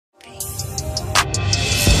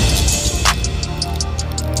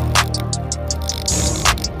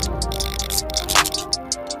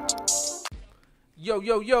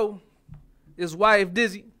Yo, it's Wife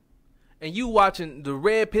Dizzy, and you watching the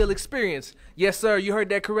Red Pill Experience. Yes, sir, you heard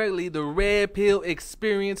that correctly. The Red Pill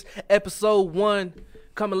Experience, episode 1,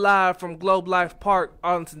 coming live from Globe Life Park,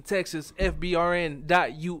 Arlington, Texas, FBRN.US.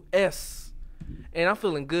 And I'm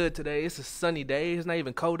feeling good today. It's a sunny day. It's not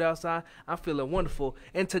even cold outside. I'm feeling wonderful.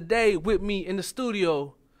 And today with me in the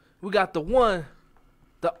studio, we got the one,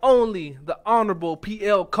 the only, the honorable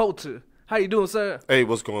PL Coulter. How you doing, sir? Hey,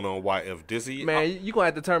 what's going on, YF Dizzy? Man, you gonna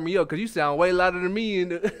have to turn me up because you sound way louder than me.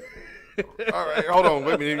 All right, hold on.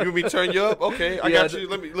 Wait a minute. You want me to turn you up? Okay, I got you.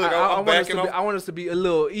 Let me look. I'm backing up. I want us to be a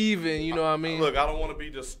little even. You know what I mean? Look, I don't want to be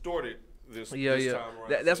distorted this time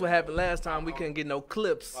around. That's what happened last time. We couldn't get no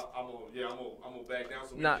clips. I'm gonna back down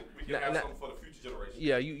so we can have something for the future generation.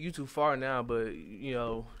 Yeah, you too far now, but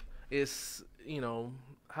it's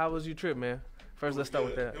how was your trip, man? First, let's start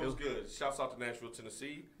with that. It was good. Shouts out to Nashville,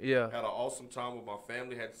 Tennessee. Yeah. Had an awesome time with my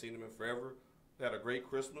family. Hadn't seen them in forever. Had a great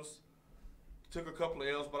Christmas. Took a couple of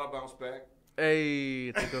L's, but I bounced back.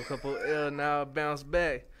 Hey, took a couple L's, now bounced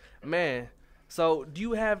back. Man, so do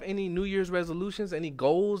you have any New Year's resolutions, any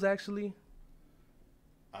goals, actually?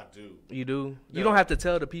 I do. You do? Yeah. You don't have to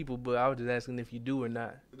tell the people, but I was just asking if you do or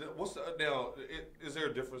not. Is there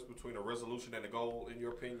a difference between a resolution and a goal, in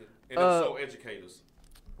your opinion? And if so, educate us.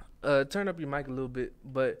 Turn up your mic a little bit,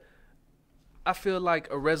 but I feel like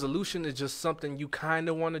a resolution is just something you kind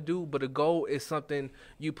of want to do, but a goal is something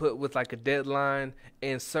you put with like a deadline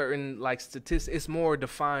and certain like statistics. It's more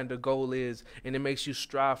defined, a goal is, and it makes you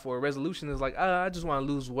strive for. A resolution is like, I just want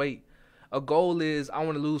to lose weight. A goal is, I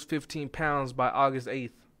want to lose 15 pounds by August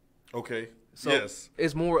 8th. Okay. So yes.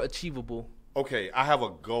 It's more achievable. Okay, I have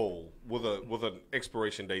a goal with an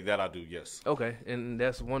expiration date that I do, yes. Okay, and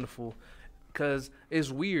that's wonderful. Because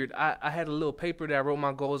it's weird. I had a little paper that I wrote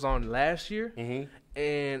my goals on last year,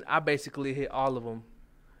 and I basically hit all of them.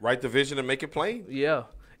 Write the vision and make it plain? Yeah.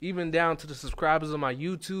 Even down to the subscribers on my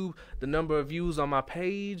YouTube, the number of views on my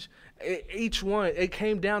page. Each one, it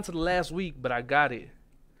came down to the last week, but I got it.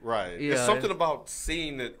 Right. Yeah. It's something about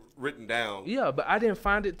seeing it written down. Yeah, but I didn't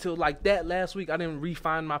find it till like that last week. I didn't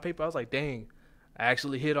refine my paper. I was like, dang, I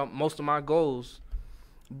actually hit on most of my goals.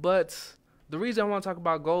 But the reason I want to talk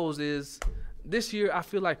about goals is this year I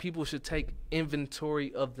feel like people should take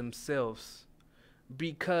inventory of themselves,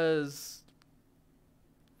 because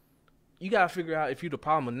you got to figure out if you're the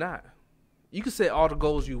problem or not. You can set all the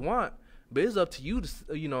goals you want, but it's up to you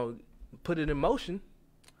to, put it in motion.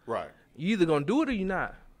 Right. You either going to do it or you're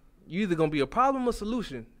not. You either going to be a problem or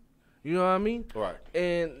solution. You know what I mean? Right.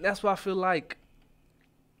 And that's why I feel like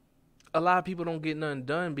a lot of people don't get nothing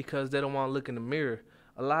done because they don't want to look in the mirror.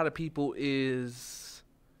 A lot of people is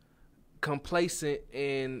complacent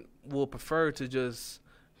and will prefer to just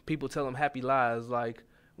people tell them happy lies. Like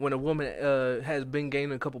when a woman has been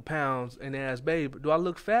gaining a couple pounds and they ask, babe, do I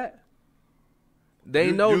look fat?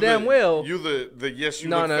 They know damn well. You the yes, you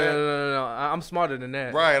no, look no, fat. No. I'm smarter than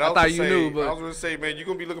that. Right. I thought you knew. But I was going to say, man, you're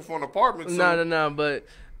going to be looking for an apartment soon. No. But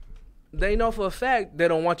they know for a fact they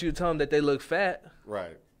don't want you to tell them that they look fat.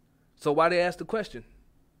 Right. So why they ask the question?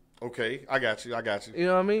 Okay, I got you. You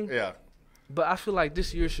know what I mean? Yeah. But I feel like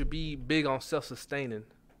this year should be big on self-sustaining,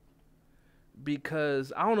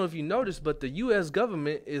 because I don't know if you noticed, but the U.S.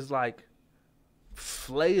 government is like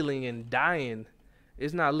flailing and dying.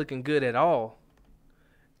 It's not looking good at all.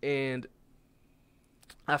 And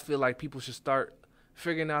I feel like people should start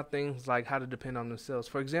figuring out things like how to depend on themselves.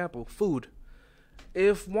 For example, food.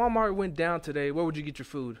 If Walmart went down today, where would you get your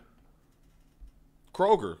food?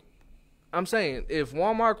 Kroger. I'm saying if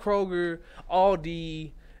Walmart, Kroger,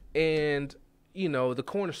 Aldi, and the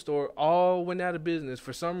corner store all went out of business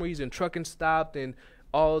for some reason, trucking stopped and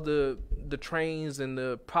all the trains and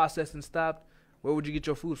the processing stopped, where would you get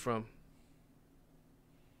your food from?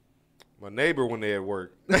 My neighbor when they at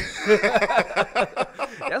work.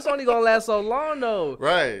 That's only gonna last so long though.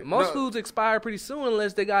 Right. Most foods expire pretty soon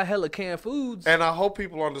unless they got hella canned foods. And I hope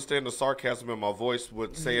people understand the sarcasm in my voice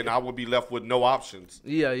with saying I would be left with no options.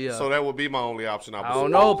 Yeah. So that would be my only option. I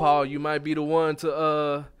don't know, Paul. You might be the one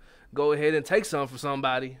to go ahead and take some from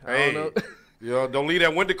somebody. I don't know. Don't leave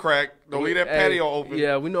that window crack. Don't leave that patio open.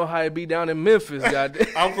 Yeah, we know how it be down in Memphis, goddamn.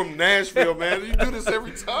 I'm from Nashville, man. You do this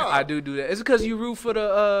every time. I do that. It's because you root for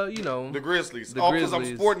the the Grizzlies. Because I'm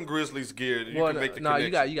sporting Grizzlies gear. You can make the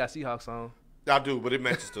connection. You got Seahawks on. I do, but it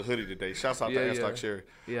matches the hoodie today. Shouts out to Ask Doc Sherry.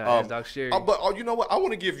 Yeah, Ask Doc Sherry. But you know what? I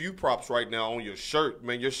want to give you props right now on your shirt,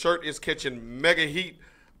 man. Your shirt is catching mega heat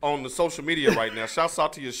on the social media right now. Shouts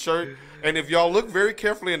out to your shirt. And if y'all look very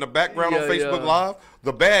carefully in the background on Facebook Live,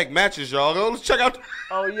 the bag matches, y'all. Let's check out.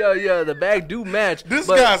 Oh, yeah. The bag do match.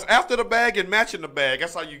 Guy's after the bag and matching the bag.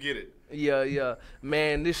 That's how you get it. Yeah.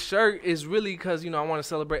 Man, this shirt is really because, I want to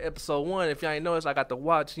celebrate episode 1. If y'all ain't noticed, I got the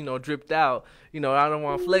watch, dripped out. I don't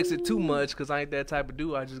want to flex it too much because I ain't that type of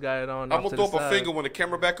dude. I just got it on. I'm going to throw up a finger when the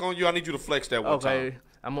camera back on you. I need you to flex that one time. Okay.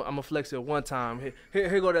 I'm going to flex it one time.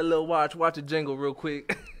 Here go that little watch. Watch it jingle real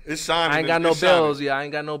quick. It's shining. I ain't got no bells. Yeah, I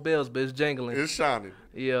ain't got no bells, but it's jingling. It's shining.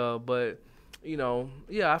 Yeah, but,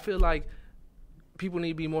 I feel like people need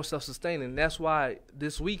to be more self-sustaining. That's why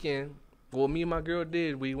this weekend, what me and my girl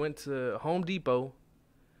did, we went to Home Depot.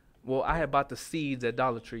 Well, I had bought the seeds at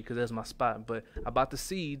Dollar Tree because that's my spot. But I bought the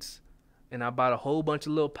seeds, and I bought a whole bunch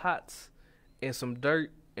of little pots and some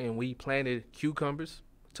dirt, and we planted cucumbers,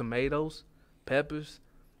 tomatoes, peppers.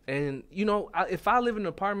 And, if I live in an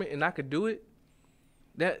apartment and I could do it,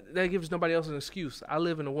 that gives nobody else an excuse. I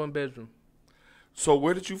live in a one-bedroom. So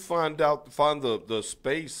where did you find the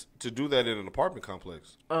space to do that in an apartment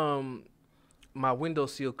complex? My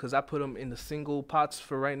windowsill, because I put them in the single pots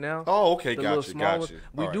for right now. Oh, okay, the gotcha.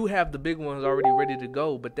 We do have the big ones already ready to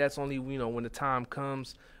go, but that's only, when the time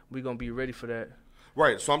comes, we're going to be ready for that.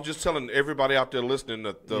 Right, so I'm just telling everybody out there listening,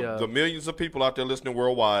 the millions of people out there listening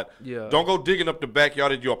worldwide, don't go digging up the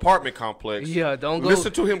backyard of your apartment complex. Yeah, don't go.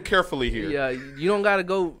 Listen to him carefully here. Yeah, you don't got to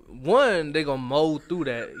go. One, they going to mow through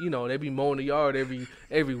that. They be mowing the yard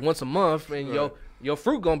every once a month, and right. your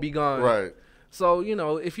fruit going to be gone. Right. So,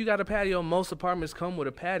 if you got a patio, most apartments come with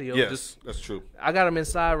a patio. Yes, that's true. I got them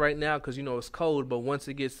inside right now because, it's cold, but once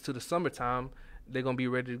it gets to the summertime, they're going to be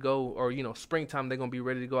ready to go, or, springtime, they're going to be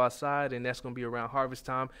ready to go outside, and that's going to be around harvest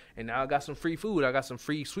time. And now I got some free food. I got some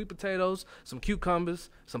free sweet potatoes, some cucumbers,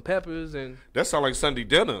 some peppers. And that sounds like Sunday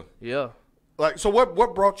dinner. Yeah. Like, so what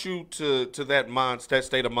brought you to that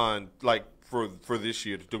state of mind, like, for this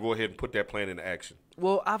year to go ahead and put that plan into action?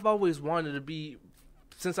 Well, I've always wanted to be,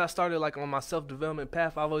 since I started, like, on my self-development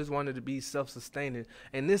path, I've always wanted to be self-sustaining.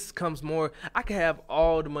 And this comes more, I can have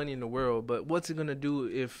all the money in the world, but what's it going to do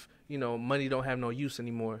if, money don't have no use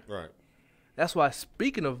anymore? Right. That's why,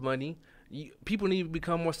 speaking of money, people need to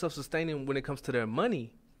become more self-sustaining when it comes to their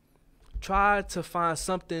money. Try to find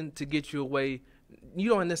something to get you away. You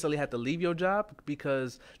don't necessarily have to leave your job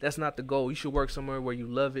because that's not the goal. You should work somewhere where you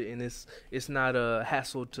love it and it's not a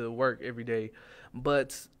hassle to work every day.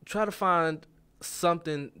 But try to find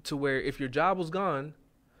something to where if your job was gone,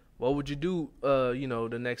 what would you do,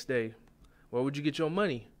 the next day? Where would you get your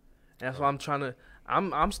money? And that's why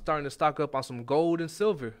I'm starting to stock up on some gold and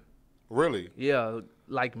silver. Really? Yeah,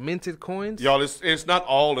 like minted coins. Y'all, it's not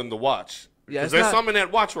all in the watch. Yeah, there's some in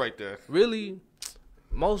that watch right there. Really,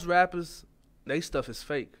 most rappers, they stuff is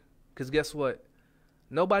fake. Because guess what?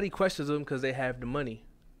 Nobody questions them because they have the money.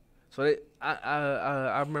 So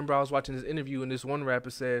I remember I was watching this interview and this one rapper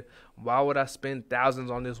said, why would I spend thousands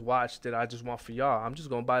on this watch that I just want for y'all? I'm just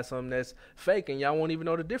going to buy something that's fake and y'all won't even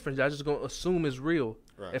know the difference. Y'all just going to assume it's real.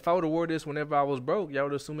 Right. If I would have wore this whenever I was broke, y'all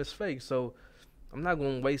would assume it's fake. So I'm not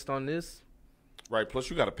going to waste on this. Right. Plus,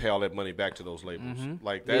 you got to pay all that money back to those labels. Mm-hmm.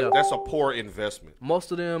 Like, that's a poor investment.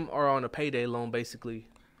 Most of them are on a payday loan, basically.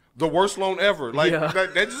 The worst loan ever. Like,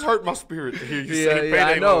 that just hurt my spirit to hear you say payday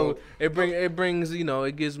I know. Loan. It brings,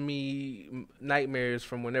 it gives me nightmares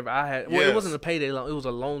from whenever I had. Well, it wasn't a payday loan. It was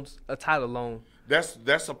a title loan.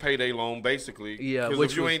 That's a payday loan, basically. Yeah.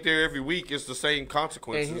 Because if you ain't there every week, it's the same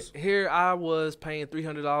consequences. And here I was paying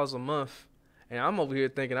 $300 a month, and I'm over here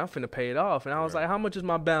thinking I'm finna pay it off. And I was like, how much is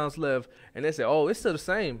my balance left? And they said, oh, it's still the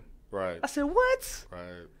same. Right. I said, what?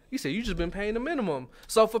 Right. You said you just been paying the minimum.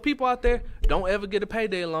 So for people out there, don't ever get a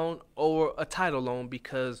payday loan or a title loan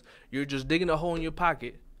because you're just digging a hole in your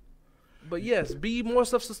pocket. But yes, be more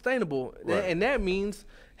self-sustainable. Right. And that means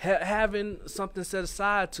having something set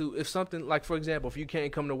aside to, if something, like for example, if you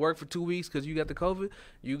can't come to work for 2 weeks because you got the COVID,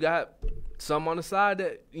 you got some on the side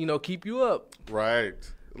that, keep you up. Right.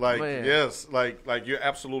 Like, man. Yes, like you're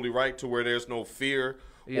absolutely right to where there's no fear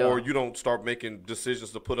or you don't start making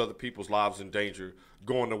decisions to put other people's lives in danger,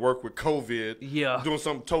 going to work with COVID, doing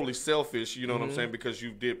something totally selfish, you know what I'm saying, because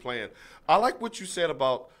you did plan. I like what you said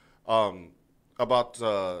about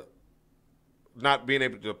not being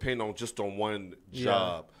able to depend on just on one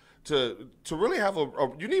job. To really have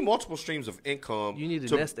you need multiple streams of income. You need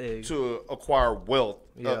a nest egg to acquire wealth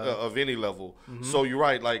of any level. Mm-hmm. So you're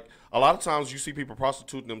right. Like a lot of times you see people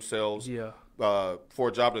prostituting themselves for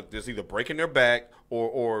a job that's either breaking their back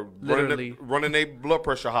or running their blood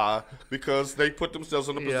pressure high because they put themselves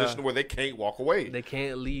in a position where they can't walk away. They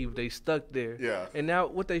can't leave. They stuck there. Yeah. And now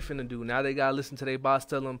what they finna do? Now they gotta listen to their boss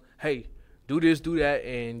tell them, hey, do this, do that,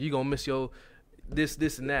 and you gonna miss your this,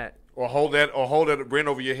 and that. Or hold that rent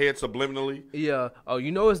over your head subliminally. Yeah. Oh,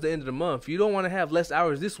 it's the end of the month. You don't want to have less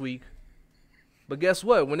hours this week. But guess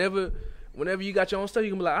what? Whenever you got your own stuff, you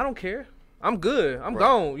can be like, I don't care. I'm good. I'm Right.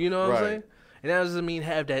 gone. You know what Right. I'm saying? And that doesn't mean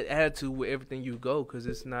have that attitude with everything you go, because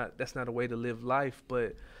that's not a way to live life.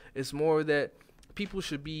 But it's more that people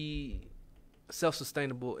should be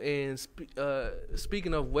self-sustainable. And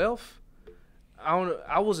speaking of wealth,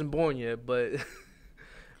 I wasn't born yet, but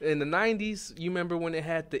in the 90s, you remember when they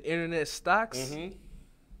had the internet stocks? Mm-hmm.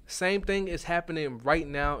 Same thing is happening right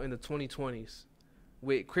now in the 2020s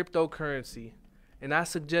with cryptocurrency. And I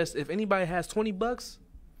suggest if anybody has $20,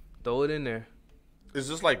 throw it in there. Is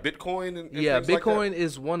this like Bitcoin and Yeah, things like Bitcoin that?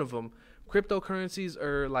 is one of them. Cryptocurrencies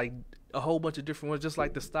are like a whole bunch of different ones, just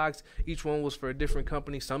like the stocks. Each one was for a different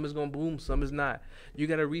company. Some is going to boom, some is not. You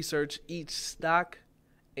got to research each stock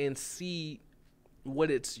and see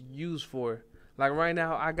what it's used for. Like right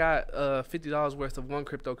now, I got $50 worth of one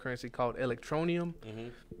cryptocurrency called Electronium. Mm-hmm.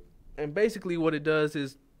 And basically what it does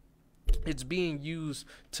is it's being used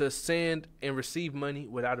to send and receive money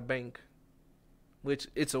without a bank, which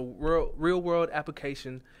it's a real world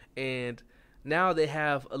application. And now they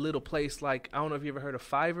have a little place like, I don't know if you ever heard of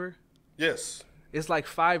Fiverr. Yes. It's like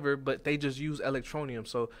Fiverr, but they just use Electronium.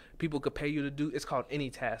 So people could pay you to do, it's called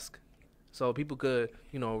AnyTask. So people could,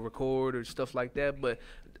 record or stuff like that. But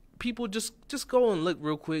people just go and look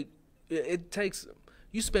real quick. It takes,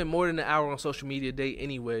 you spend more than an hour on social media a day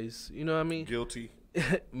anyways. You know what I mean? Guilty.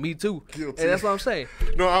 Me too. Guilty. And that's what I'm saying.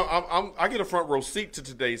 No, I get a front row seat to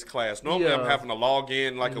today's class. Normally, I'm Yeah. having to log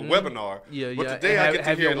in like a webinar. Yeah, But yeah. today And I get to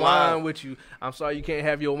have hear your it wine live. with you. I'm sorry you can't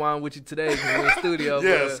have your wine with you today because we're in the studio.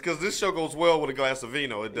 Yes, but, because this show goes well with a glass of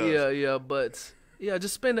vino. It does. yeah, but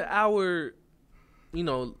just spend an hour,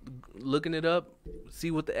 looking it up, see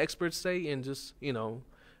what the experts say, and just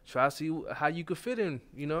try to see how you could fit in.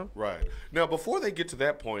 Right. Now, before they get to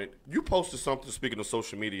that point, you posted something, speaking of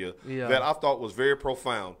social media, Yeah. that I thought was very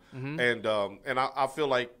profound. And I feel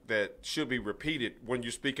like that should be repeated when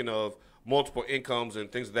you're speaking of multiple incomes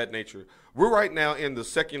and things of that nature. We're right now in the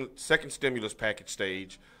second stimulus package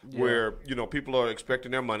stage where, people are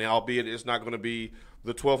expecting their money, albeit it's not going to be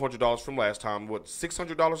the $1,200 from last time. What,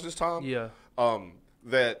 $600 this time? Yeah.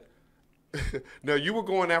 That now you were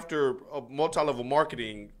going after a multi-level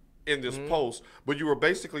marketing in this post, but you were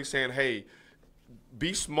basically saying, hey,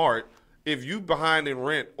 be smart. If you behind in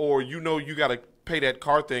rent, or you got to pay that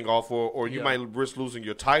car thing off, or you might risk losing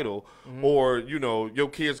your title, or your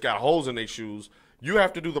kids got holes in their shoes, you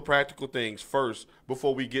have to do the practical things first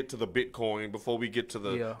before we get to the Bitcoin, before we get to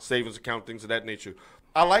the savings account, things of that nature.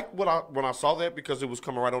 I like when I saw that, because it was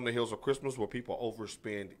coming right on the heels of Christmas where people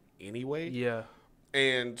overspend anyway. Yeah.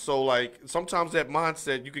 And so, like, sometimes that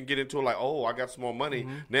mindset, you can get into like, oh, I got some more money.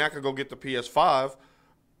 Now I can go get the PS5.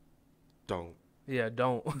 Don't. Yeah,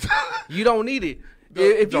 don't. You don't need it.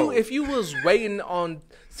 Don't. If you was waiting on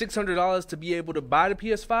 $600 to be able to buy the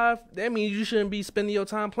PS5, that means you shouldn't be spending your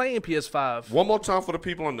time playing PS5. One more time for the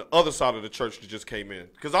people on the other side of the church that just came in,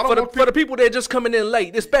 because I don't For the people that just coming in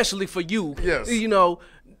late, especially for you. Yes.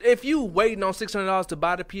 If you waiting on $600 to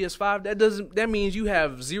buy the PS5, that means you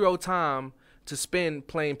have zero time to spend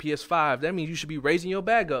playing PS5. That means you should be raising your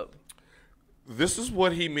bag up. This is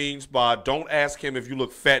what he means by don't ask him if you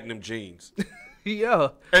look fat in them jeans. Yeah.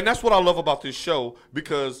 And that's what I love about this show,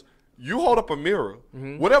 because you hold up a mirror.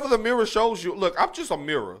 Whatever the mirror shows you, look, I'm just a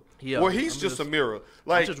mirror. Yeah, Well, he's just a mirror.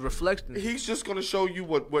 Like, just reflecting. He's just going to show you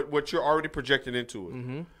what you're already projecting into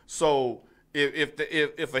it. So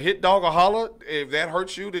if a hit dog or holler, if that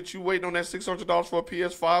hurts you, that you waiting on that $600 for a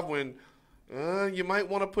PS5 when you might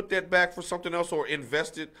want to put that back for something else, or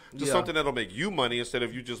invest it to something that'll make you money instead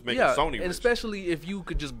of you just making Sony rich. And especially if you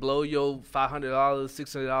could just blow your $500,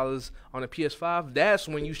 $600 on a PS5, that's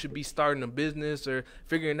when you should be starting a business or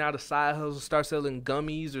figuring out a side hustle, start selling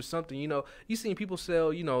gummies or something. You seen people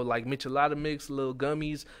sell, like Michelada Mix, little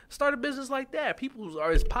gummies. Start a business like that. People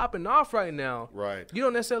is popping off right now. Right. You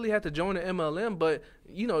don't necessarily have to join an MLM, but,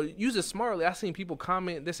 use it smartly. I seen people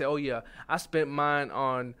comment, they say, oh, yeah, I spent mine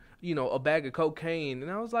on, a bag of cocaine.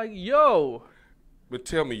 And I was like, yo. But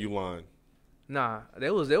tell me you lying. Nah,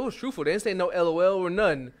 that was truthful. They didn't say no LOL or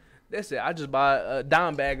nothing. They said I just buy a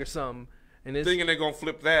dime bag or something. And it's Thinking they're gonna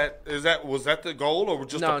flip that. Was that the goal, or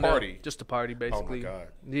just a party? No, just a party, basically. Oh my God.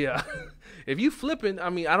 Yeah. If you flipping,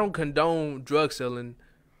 I don't condone drug selling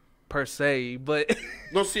per se, but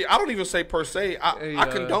No, see, I don't even say per se. I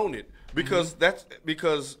condone it, because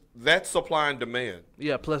that's supply and demand.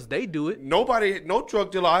 yeah. Plus they do it. No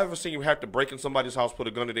drug dealer I ever seen you have to break in somebody's house, put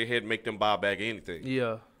a gun to their head, and make them buy a bag of anything.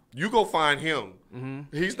 Yeah. You go find him.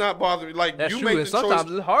 He's not bothering. Like, That's you true. make And the sometimes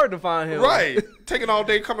choice. it's hard to find him. Right. Taking all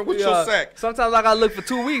day coming with your sack. Sometimes I gotta look for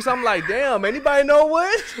 2 weeks. I'm like, damn, anybody know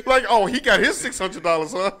what? Like, oh, he got his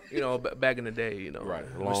 $600, huh? You know, back in the day, you know, Right.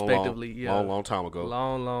 respectively. Long time ago.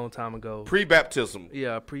 Long time ago. Pre-baptism.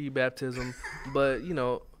 Yeah, pre-baptism. But, you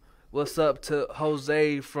know, what's up to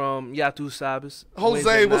Jose from Yatu Sabas?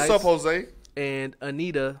 Jose, what's up, Jose? And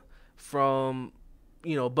Anita from,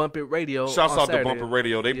 you know, Bump It Radio. Shouts out Saturday. to Bump It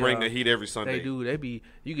Radio. They bring the heat every Sunday. They do.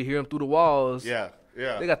 You can hear them through the walls. Yeah.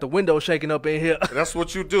 They got the window shaking up in here. That's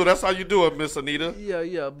what you do. That's how you do it, Miss Anita.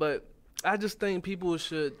 Yeah. But I just think people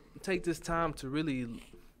should take this time to really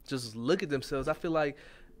just look at themselves. I feel like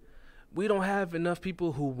we don't have enough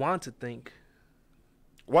people who want to think.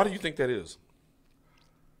 Why do you think that is?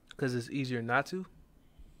 Because it's easier not to.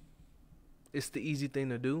 It's the easy thing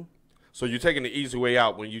to do. So you're taking the easy way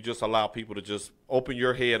out when you just allow people to just open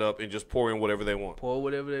your head up and just pour in whatever they want. Pour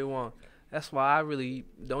whatever they want. That's why I really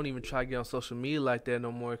don't even try to get on social media like that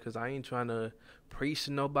no more, because I ain't trying to preach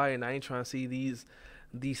to nobody, and I ain't trying to see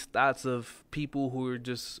these thoughts of people who are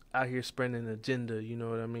just out here spreading an agenda, you know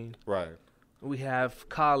what I mean? Right. We have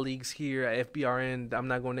colleagues here at FBRN, I'm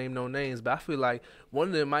not going to name no names, but I feel like one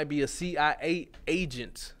of them might be a CIA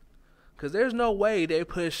agent. Because there's no way they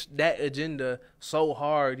push that agenda so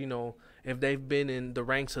hard, you know, if they've been in the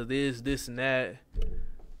ranks of this, and that.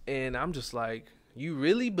 And I'm just like, you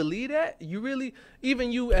really believe that? You really,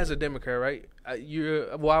 even you as a Democrat, right?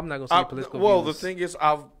 I'm not going to say political Well, views. the thing is,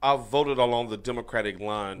 I've voted along the Democratic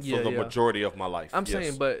line for the majority of my life. I'm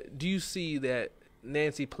saying, but do you see that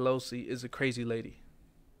Nancy Pelosi is a crazy lady?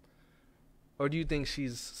 Or do you think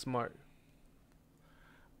she's smart?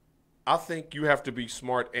 I think you have to be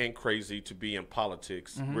smart and crazy to be in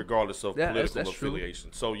politics, regardless of political affiliation.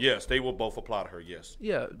 True. So yes, they will both apply to her. Yes.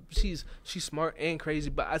 Yeah, she's smart and crazy,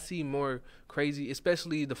 but I see more crazy,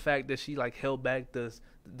 especially the fact that she like held back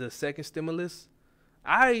the second stimulus.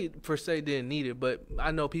 I per se didn't need it, but I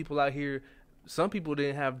know people out here. Some people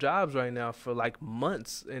didn't have jobs right now for like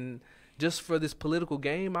months, and just for this political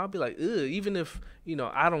game, I'll be like, ugh. Even if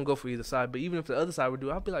I don't go for either side, but even if the other side would do,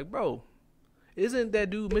 I'll be like, bro. Isn't that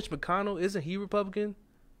dude Mitch McConnell? Isn't he Republican?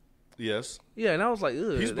 Yes. Yeah, and I was like,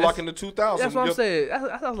 ugh. He's blocking the 2000. That's what I'm saying.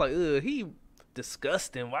 I was like, ugh, he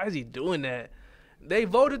disgusting. Why is he doing that? They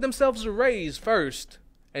voted themselves a raise first,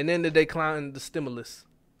 and then they declined the stimulus.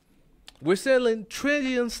 We're selling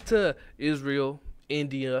trillions to Israel,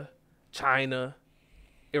 India, China,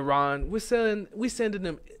 Iran. We're sending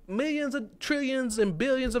them millions of trillions and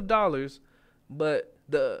billions of dollars, but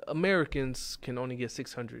the Americans can only get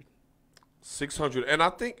 600. 600, and I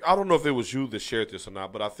don't know if it was you that shared this or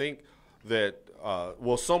not, but I think that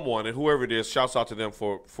someone, and whoever it is, shouts out to them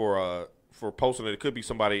for posting it. It could be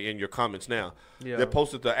somebody in your comments now that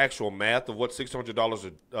posted the actual math of what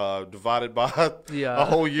 $600 divided by a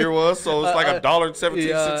whole year was. So it's like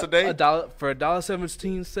 $1.17 a day. For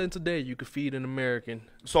 $1.17 a day, you could feed an American.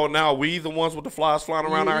 So now we the ones with the flies flying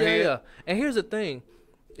around our head. Yeah. And here's the thing: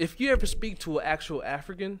 if you ever speak to an actual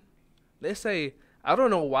African, they say, I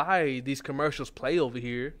don't know why these commercials play over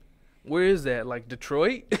here. Where is that? Like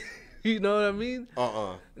Detroit? You know what I mean?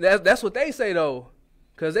 That's what they say, though.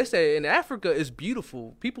 Because they say in Africa, it's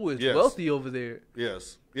beautiful. People is wealthy over there.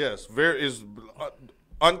 Yes. There is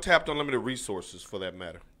untapped, unlimited resources for that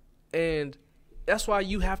matter. And that's why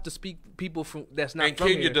you have to speak people that's not from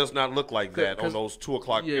here. And Kenya does not look like that on those 2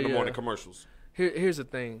 o'clock in the morning commercials. Here's the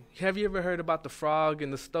thing. Have you ever heard about the frog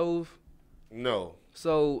in the stove? No.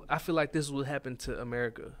 So I feel like this will happen to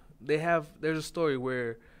America. There's a story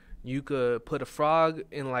where you could put a frog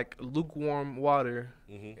in like lukewarm water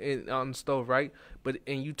on the stove, right?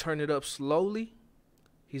 And you turn it up slowly,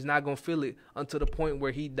 he's not gonna feel it until the point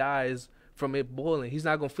where he dies from it boiling. He's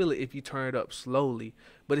not gonna feel it if you turn it up slowly.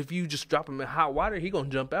 But if you just drop him in hot water, he gonna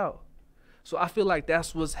jump out. So I feel like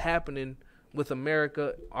that's what's happening with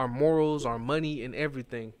America, our morals, our money, and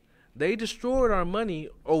everything. They destroyed our money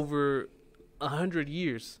over 100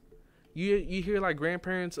 years. You hear like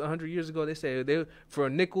grandparents 100 years ago, they say for a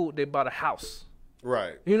nickel they bought a house.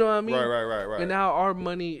 Right. You know what I mean? Right. And now our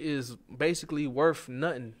money is basically worth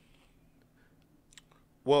nothing.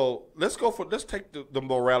 Well, let's take the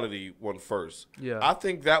morality one first. Yeah. I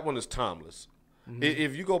think that one is timeless.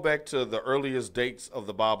 If you go back to the earliest dates of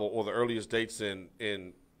the Bible or the earliest dates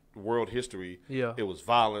in world history, it was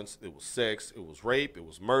violence, it was sex, it was rape, it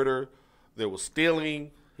was murder, there was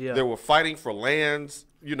stealing. Yeah. They were fighting for lands.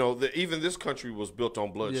 Even this country was built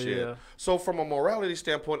on bloodshed. Yeah. So from a morality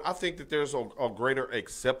standpoint, I think that there's a greater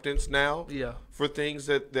acceptance now for things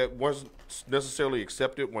that wasn't necessarily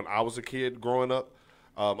accepted when I was a kid growing up.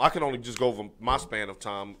 I can only just go over my span of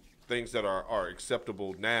time things that are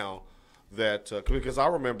acceptable now. That because I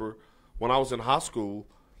remember when I was in high school,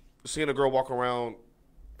 seeing a girl walk around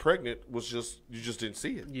pregnant was you just didn't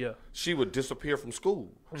see it. Yeah. She would disappear from school.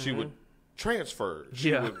 She would transfer.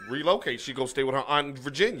 She Yeah. would relocate. She'd go stay with her aunt in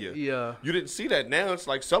Virginia. Yeah. You didn't see that. Now it's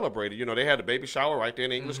like celebrated. You know, they had a baby shower right there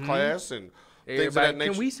in English class and things of that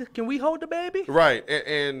Everybody, nature. can we hold the baby? Right.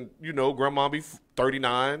 And you know, grandma be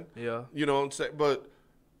 39. Yeah. You know what I'm saying? But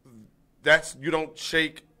that's, you don't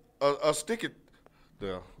shake a stick at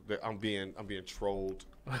I'm being trolled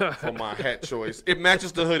for my hat choice. It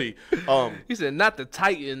matches the hoodie. He said, not the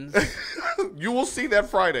Titans. You will see that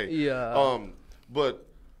Friday. Yeah. But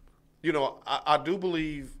you know, I do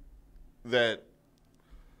believe that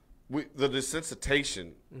the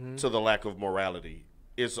desensitization to the lack of morality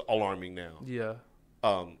is alarming now. Yeah.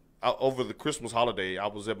 Over the Christmas holiday, I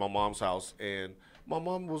was at my mom's house, and my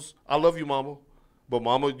mom was, I love you, Mama, but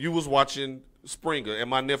Mama, you was watching Springer, and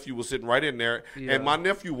my nephew was sitting right in there, Yeah. and my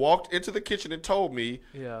nephew walked into the kitchen and told me,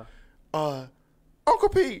 Yeah. Uncle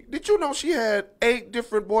P, did you know she had 8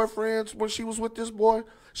 different boyfriends when she was with this boy?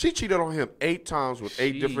 She cheated on him 8 times with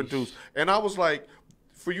 8 different Sheesh. dudes. And I was like,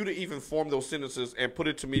 for you to even form those sentences and put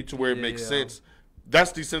it to me to where it makes Yeah. sense,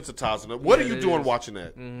 that's desensitizing. What are Yeah, you it doing is. watching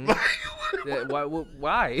that? Yeah, why?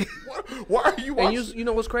 Why are you watching? And you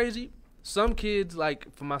know what's crazy? Some kids,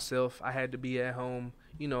 like for myself, I had to be at home,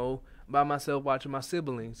 you know, by myself watching my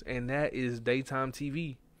siblings, and that is daytime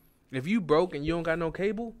TV. If you broke and you don't got no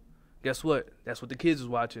cable, guess what? That's what the kids is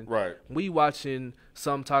watching. Right. We watching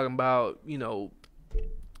some talking about, you know,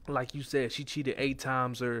 like you said, she cheated 8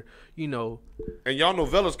 times, or you know, And y'all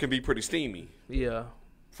novellas can be pretty steamy yeah.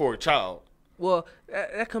 for a child. Well,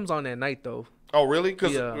 that comes on at night though. Oh, really?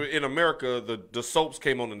 Because Yeah. in America, the soaps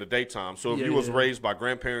came on in the daytime. So if Yeah, you was yeah. raised by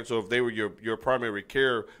grandparents, or if they were your primary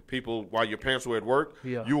care people while your parents were at work,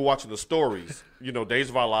 Yeah. you were watching the stories. You know, Days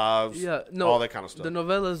of Our Lives, Yeah, no, all that kind of stuff. The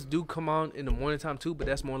novellas do come on in the morning time too, but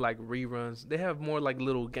that's more like reruns. They have more like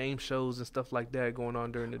little game shows and stuff like that going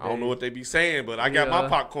on during the day. I don't know what they be saying, but I got my Yeah.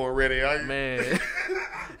 popcorn ready. Man,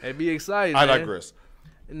 and be excited. I man. digress.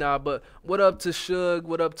 Nah, but what up to Suge?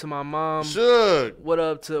 What up to my mom? Suge, What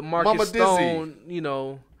up to Marcus Mama Dizzy. Stone? You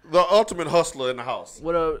know, the ultimate hustler in the house.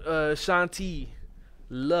 what up, Shanti?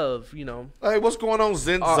 Love, you know. Hey, what's going on,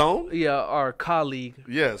 Zen Zone? Yeah, our colleague.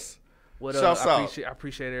 Yes. What Shouts up? out. I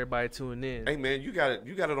appreciate everybody tuning in. Hey man, you got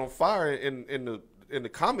it on fire in the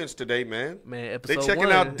comments today, man. Man, They episode checking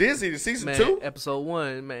 1. out Dizzy season Man, 2. episode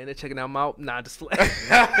 1, man, they're checking out my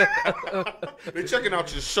They checking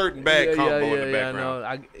out your shirt and bag combo in the background.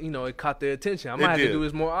 I know, it caught their attention. I might have did. to do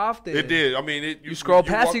this more often. It did. I mean, You scroll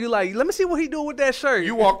past walk- it, you like, let me see what he doing with that shirt.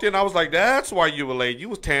 You walked in, I was like, that's why you were late. You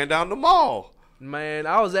was tearing down the mall. Man,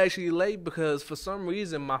 I was actually late because for some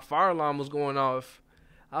reason my fire alarm was going off.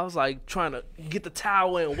 I was like trying to get the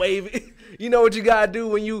towel and wave it. You know what you gotta do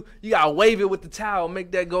when you gotta wave it with the towel,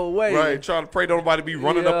 make that go away. Right, trying to pray nobody be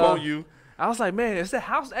running up Yeah. on you. I was like, man, is that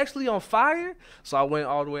house actually on fire? So I went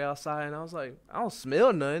all the way outside and I was like, I don't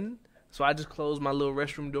smell nothing. So I just closed my little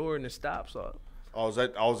restroom door and it stopped. So I was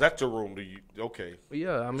at your room. Okay. but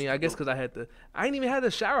yeah, I mean, I guess because I ain't even had the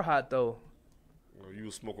shower hot though. Well, you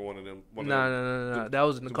was smoking one of them. No. That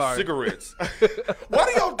was in the car. Cigarettes. Why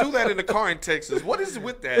do y'all do that in the car in Texas? What is it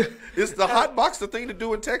with that? Is the hot box the thing to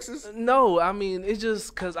do in Texas? No, I mean, it's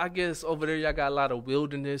just because I guess over there y'all got a lot of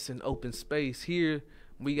wilderness and open space. Here,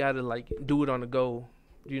 we got to like do it on the go.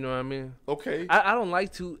 You know what I mean? Okay. I don't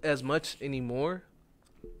like to as much anymore,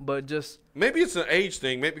 but just, Maybe it's an age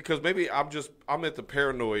thing. Maybe because I'm at the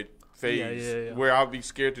paranoid phase Yeah. where I'll be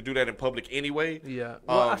scared to do that in public anyway. yeah.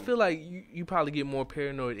 Well, I Um, feel like you probably get more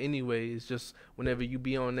paranoid anyways. Just whenever you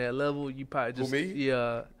be on that level, you probably just, me?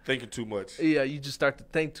 yeah. Thinking too much. Yeah, you just start to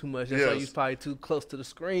think too much. That's why Yes. you're probably too close to the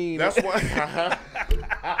screen. That's why.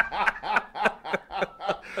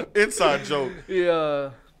 Inside joke.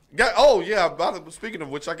 yeah. Speaking of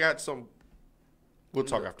which, I got some. We'll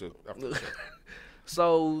talk after.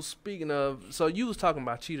 So speaking of, so you was talking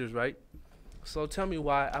about cheaters, right? So tell me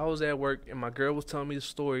why. I was at work and my girl was telling me the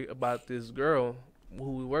story about this girl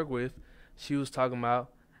who we work with. She was talking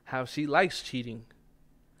about how she likes cheating.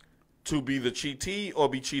 To be the cheatee or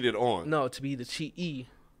be cheated on? No, to be the cheatee.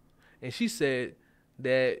 And she said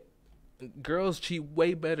that girls cheat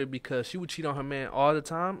way better because she would cheat on her man all the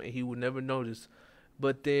time and he would never notice.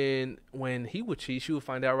 But then when he would cheat, she would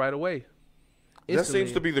find out right away. That Instantly.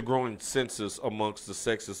 seems to be the growing consensus amongst the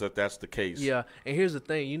sexes that that's the case. Yeah, and here's the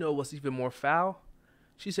thing. You know what's even more foul?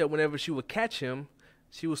 She said whenever she would catch him,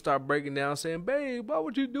 she would start breaking down saying, babe, why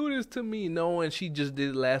would you do this to me? Knowing she just did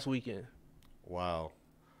it last weekend. Wow.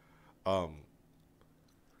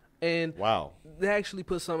 And Wow. that actually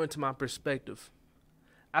put something into my perspective.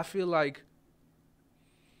 I feel like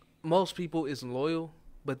most people isn't loyal,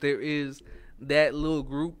 but there is that little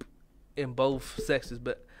group in both sexes.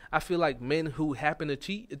 But I feel like men who happen to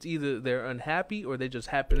cheat, it's either they're unhappy or they just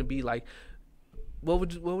happen to be like, what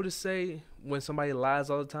would it say when somebody lies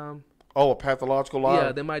all the time? Oh, a pathological liar?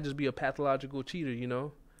 Yeah, they might just be a pathological cheater, you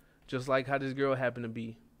know? Just like how this girl happened to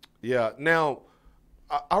be. Yeah. Now,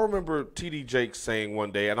 I remember T.D. Jakes saying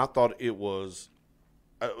one day, and I thought it was,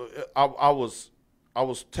 I was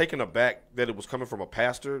taken aback that it was coming from a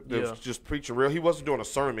pastor that was just preaching real. He wasn't doing a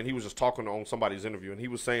sermon. He was just talking on somebody's interview, and he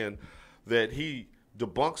was saying that he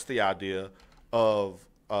debunks the idea of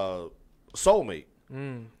soulmate.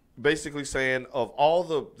 Basically saying of all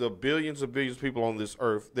the billions and billions of people on this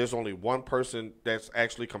earth, there's only one person that's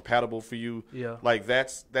actually compatible for you. Yeah. Like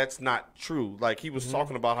that's not true. Like he was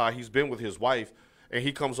talking about how he's been with his wife and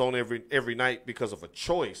he comes on every night because of a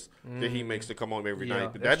choice that he makes to come on every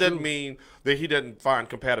night. But that doesn't mean that he doesn't find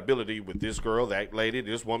compatibility with this girl, that lady,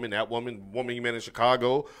 this woman, that woman he met in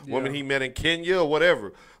Chicago, woman he met in Kenya or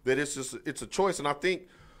whatever. That it's a choice. And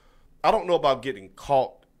I don't know about getting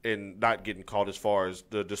caught and not getting caught as far as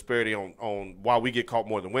the disparity on why we get caught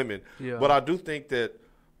more than women. Yeah. But I do think that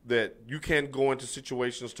you can go into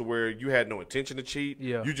situations to where you had no intention to cheat.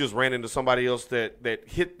 Yeah. You just ran into somebody else that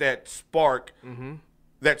hit that spark,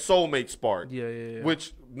 that soulmate spark,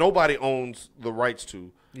 which nobody owns the rights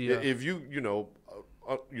to. Yeah. If you know,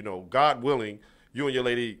 God willing, you and your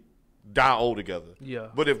lady die old together. Yeah.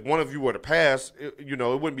 But if one of you were to pass, it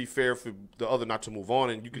wouldn't be fair for the other not to move on,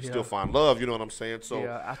 and you could still find love. You know what I'm saying? So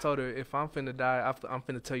yeah, I told her if I'm finna die, I'm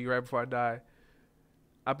finna tell you right before I die.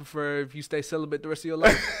 I prefer if you stay celibate the rest of your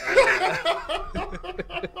life.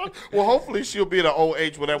 Well, hopefully she'll be at an old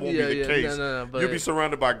age where that won't be the case. No, you'll be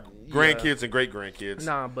surrounded by grandkids and great grandkids.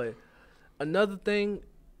 Nah, but another thing.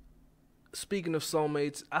 Speaking of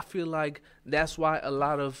soulmates, I feel like that's why a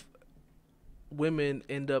lot of women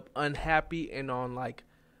end up unhappy and on like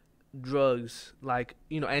drugs, like,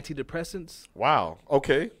 antidepressants. Wow.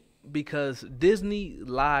 Okay. Because Disney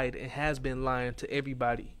lied and has been lying to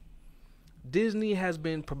everybody. Disney has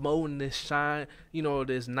been promoting this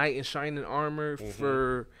this knight in shining armor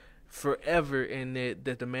for forever, and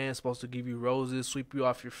that the man's supposed to give you roses, sweep you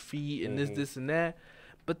off your feet, and this and that.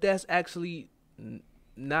 But that's actually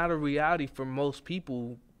not a reality for most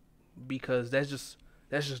people, because that's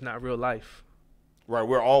just not real life. Right,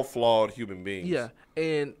 we're all flawed human beings. Yeah,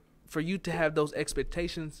 and for you to have those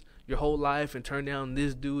expectations your whole life and turn down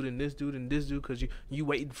this dude and this dude and this dude because you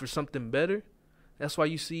waiting for something better, that's why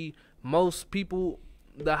you see most people,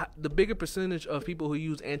 the bigger percentage of people who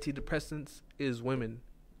use antidepressants is women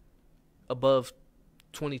above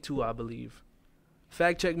 22, I believe.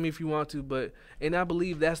 Fact check me if you want to, and I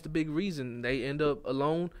believe that's the big reason they end up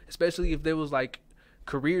alone, especially if there was like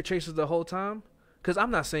career chasers the whole time. Because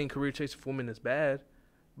I'm not saying career chasing for women is bad,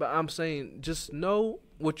 but I'm saying just know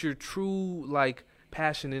what your true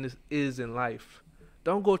passion is in life.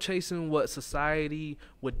 Don't go chasing what society,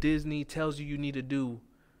 what Disney tells you need to do.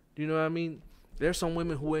 Do you know what I mean? There's some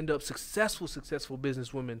women who end up successful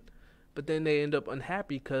business women, but then they end up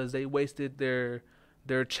unhappy because they wasted their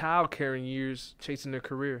child caring years chasing their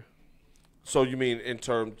career. So you mean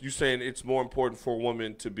you saying it's more important for a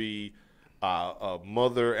woman to be a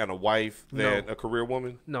mother and a wife than a career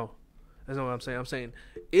woman? No, that's not what I'm saying. I'm saying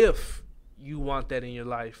if you want that in your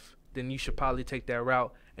life, then you should probably take that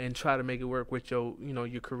route and try to make it work with your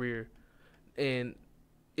career. And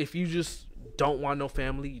if you just don't want no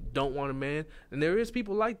family, don't want a man, then there is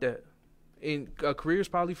people like that, and a career is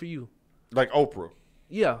probably for you. Like Oprah.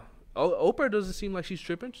 Yeah, Oprah doesn't seem like she's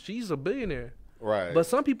tripping. She's a billionaire. Right. But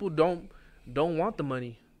some people don't want the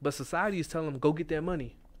money, but society is telling them go get that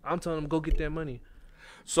money. I'm telling them go get that money.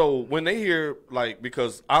 So when they hear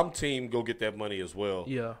because I'm team go get that money as well.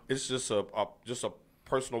 Yeah. It's just a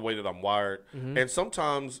personal way that I'm wired, and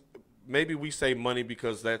sometimes maybe we say money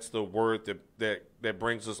because that's the word that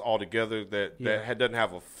brings us all together. That doesn't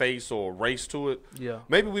have a face or a race to it. Yeah.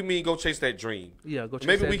 Maybe we mean go chase that dream. Yeah. Go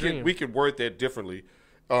chase that dream. Maybe we can word that differently,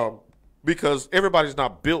 because everybody's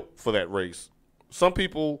not built for that race. Some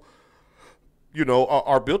people,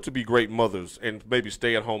 are built to be great mothers and maybe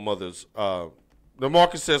stay-at-home mothers. The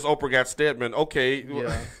market says Oprah got Stedman. Okay,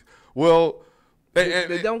 yeah. Well,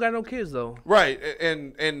 they don't got no kids though. Right,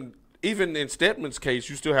 and even in Stedman's case,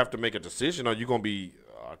 you still have to make a decision. Are you going to be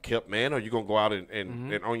a kept man, or are you going to go out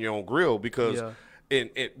and on your own grill? Because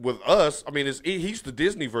with us, I mean, he's the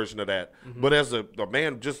Disney version of that. But as a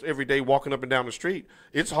man just every day walking up and down the street,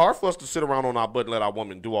 it's hard for us to sit around on our butt and let our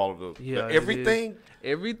woman do all of the everything.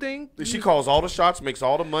 Everything. She calls all the shots, makes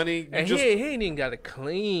all the money. And he ain't even got to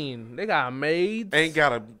clean. They got maids. Ain't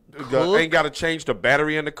got to change the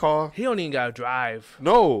battery in the car. He don't even got to drive.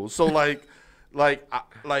 No. So like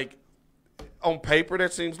on paper,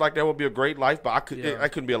 that seems like that would be a great life, but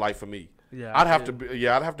that couldn't be a life for me. Yeah, I'd have to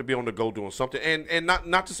be on the go doing something, and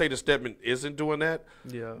not to say that Stedman isn't doing that.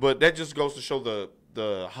 Yeah, but that just goes to show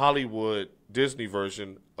the Hollywood Disney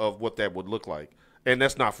version of what that would look like, and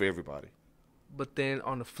that's not for everybody. But then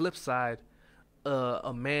on the flip side,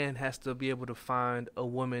 a man has to be able to find a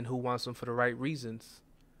woman who wants him for the right reasons.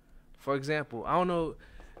 For example, I don't know.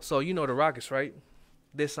 So you know the Rockets, right?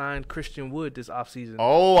 They signed Christian Wood this offseason.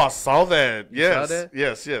 Oh, I saw that. Saw that?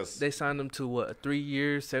 Yes. They signed him to what, 3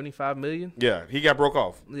 years, $75 million? Yeah, he got broke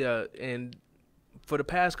off. Yeah, and for the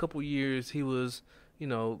past couple years, he was,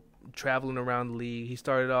 traveling around the league. He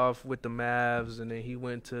started off with the Mavs, and then he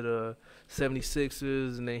went to the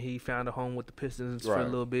 76ers, and then he found a home with the Pistons for a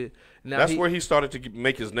little bit. Now that's where he started to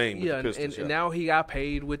make his name with the Pistons. And now he got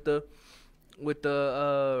paid with the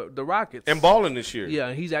Rockets. And balling this year.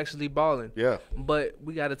 Yeah, he's actually balling. Yeah. But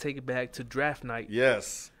we got to take it back to draft night.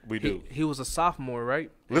 Yes, we do. He was a sophomore,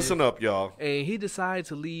 right? Listen up, y'all. And he decided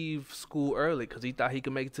to leave school early because he thought he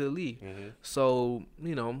could make it to the league. Mm-hmm. So,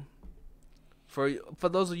 for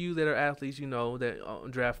those of you that are athletes, that on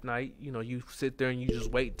draft night, you sit there and you just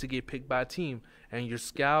wait to get picked by a team. And your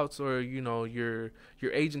scouts or, your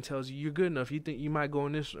agent tells you you're good enough. You think you might go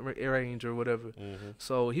in this range or whatever. Mm-hmm.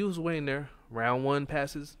 So he was waiting there. Round 1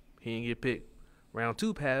 passes, he didn't get picked. Round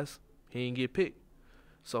 2 pass, he didn't get picked.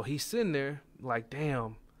 So he's sitting there like,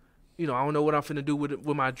 damn, I don't know what I'm finna do with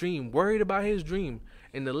my dream. Worried about his dream.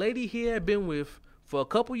 And the lady he had been with for a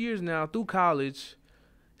couple years now through college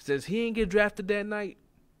says he didn't get drafted that night.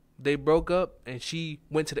 They broke up, and she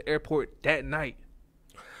went to the airport that night.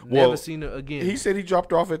 Never seen her again. He said he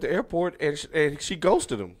dropped her off at the airport, and she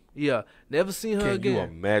ghosted him. Yeah, never seen her again.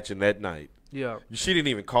 Can you imagine that night? Yeah. She didn't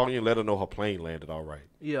even call you and let her know her plane landed all right.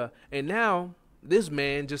 Yeah, and now this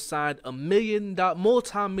man just signed a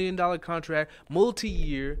multi-million-dollar contract,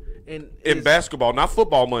 multi-year. In basketball, not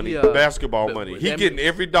football money, basketball money. He getting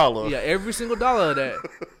every dollar. Yeah, every single dollar of that,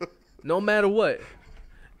 no matter what.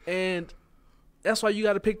 And that's why you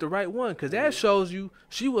got to pick the right one, because that shows you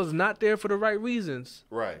she was not there for the right reasons.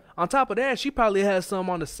 Right. On top of that, she probably had some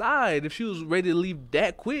on the side if she was ready to leave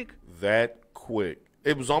that quick.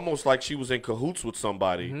 It was almost like she was in cahoots with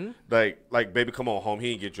somebody. Mm-hmm. Like, baby, come on home. He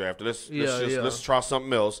didn't get drafted. Let's try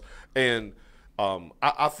something else. And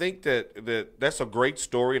I think that's a great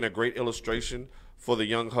story and a great illustration for the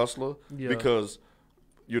young hustler because,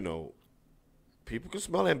 people can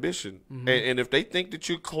smell ambition. Mm-hmm. And if they think that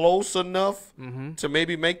you're close enough to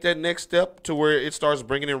maybe make that next step to where it starts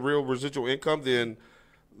bringing in real residual income, then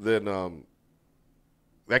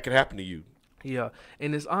that could happen to you. Yeah,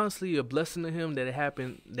 and it's honestly a blessing to him that it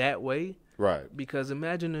happened that way. Right. Because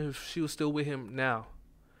imagine if she was still with him now,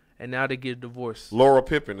 and now they get divorced. Laura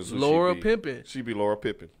Pippen is who Laura Pippen. She'd be Laura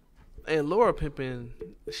Pippen. And Laura Pippen,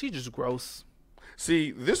 she just gross.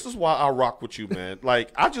 See, this is why I rock with you, man.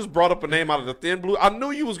 Like, I just brought up a name out of the thin blue. I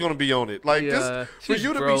knew you was going to be on it. Like, this for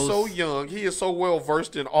you to be so young, he is so well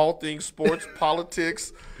versed in all things sports,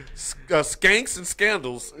 politics, skanks and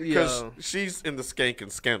scandals. Because she's in the skank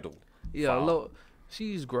and scandal. Yeah,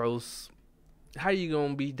 she's gross. How you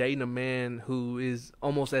gonna be dating a man who is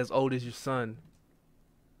almost as old as your son?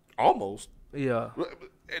 Almost. Yeah.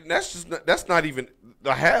 And that's not even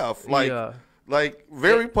the half. Like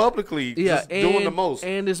very publicly, just doing the most.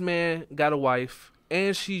 And this man got a wife,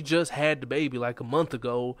 and she just had the baby like a month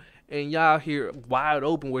ago, and y'all here wide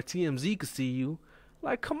open where TMZ could see you.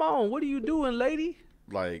 Like, come on, what are you doing, lady?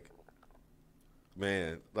 Like,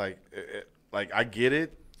 man, like I get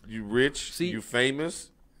it. You rich, you famous,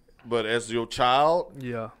 but as your child,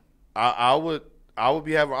 I would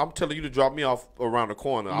be having. I'm telling you to drop me off around the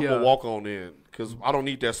corner. I'm gonna walk on in because I don't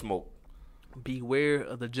need that smoke. Beware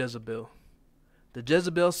of the Jezebel. The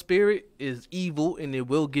Jezebel spirit is evil and it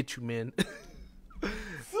will get you, men.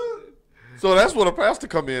 So that's what a pastor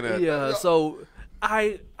come in at. Yeah. So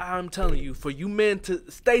I'm telling you, for you men to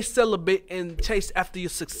stay celibate and chase after your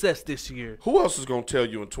success this year. Who else is gonna tell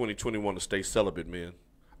you in 2021 to stay celibate, man?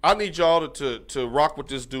 I need y'all to rock with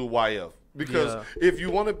this dude YF because if you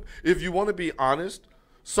want to be honest,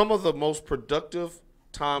 some of the most productive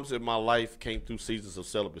times in my life came through seasons of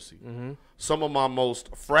celibacy. Mm-hmm. Some of my most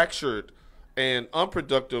fractured and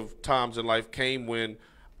unproductive times in life came when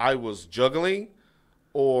I was juggling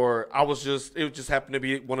or it just happened to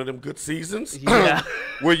be one of them good seasons Yeah.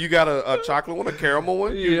 where you got a chocolate one, a caramel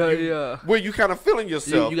one. Yeah. Where you kind of feeling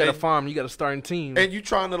yourself. You got a farm, you got a starting team. And you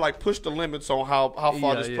trying to like push the limits on how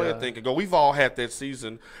far this player thing can go. We've all had that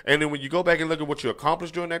season. And then when you go back and look at what you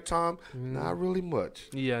accomplished during that time, not really much.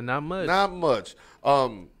 Yeah, not much. Not much.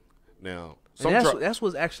 Now, that's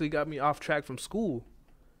what actually got me off track from school.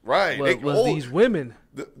 Right. Was these women.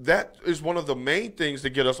 That is one of the main things that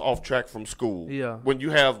get us off track from school. Yeah. When you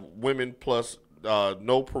have women plus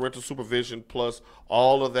no parental supervision plus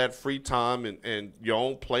all of that free time and your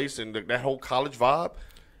own place and that whole college vibe,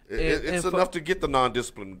 it's enough to get the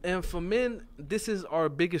non-discipline. And for men, this is our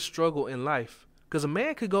biggest struggle in life. Because a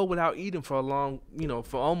man could go without eating for a long,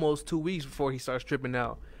 for almost 2 weeks before he starts tripping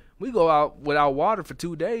out. We go out without water for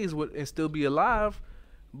 2 days and still be alive.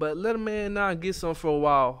 But let a man not get some for a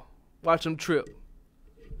while. Watch him trip.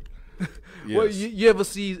 Yes. Well, you ever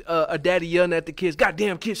see a daddy yelling at the kids?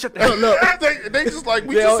 Goddamn kids, shut the hell up. they just like,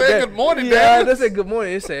 we just said good morning, Dad. Dad. They said good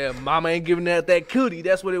morning. They said, Mama ain't giving that cootie.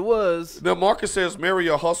 That's what it was. Now, Marcus says, marry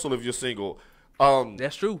or hustle if you're single.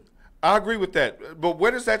 That's true. I agree with that. But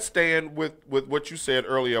where does that stand with what you said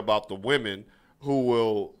earlier about the women who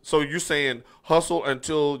will – so you're saying hustle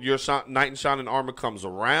until your knight in shining armor comes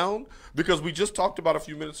around? Because we just talked about a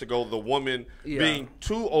few minutes ago the woman being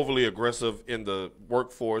too overly aggressive in the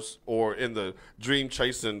workforce or in the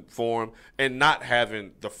dream-chasing form and not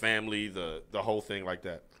having the family, the whole thing like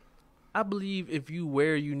that. I believe if you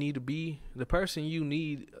where you need to be, the person you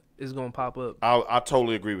need is going to pop up. I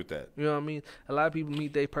totally agree with that. You know what I mean? A lot of people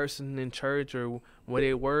meet their person in church or where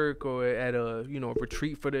they work or at a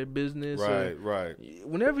retreat for their business. Right.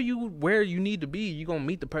 Whenever you where you need to be, you're going to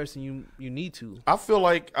meet the person you need to. I feel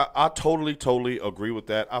like I totally agree with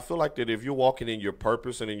that. I feel like that if you're walking in your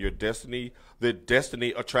purpose and in your destiny, that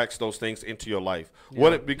destiny attracts those things into your life.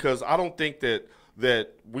 Yeah. Because I don't think that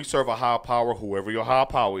we serve a high power, whoever your high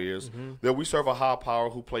power is, that we serve a high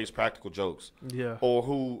power who plays practical jokes. Yeah. Or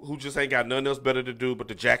who just ain't got nothing else better to do but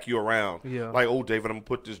to jack you around. Yeah. Like, oh, David, I'm going to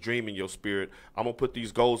put this dream in your spirit. I'm going to put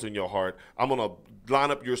these goals in your heart. I'm going to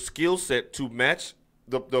line up your skill set to match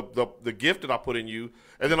the gift that I put in you.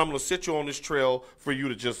 And then I'm going to set you on this trail for you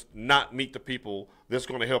to just not meet the people that's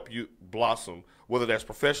going to help you blossom, whether that's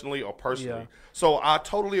professionally or personally. Yeah. So I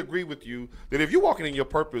totally agree with you that if you're walking in your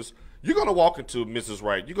purpose, you're going to walk into Mrs.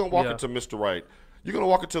 Right. You're going to walk into Mr. Right. You're going to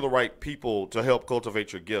walk into the right people to help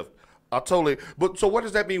cultivate your gift. But so what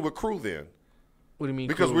does that mean with crew then? What do you mean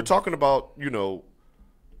Because crew? we're talking about,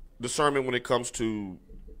 discernment when it comes to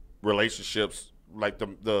relationships, like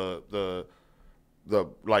the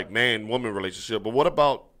like man-woman relationship. But what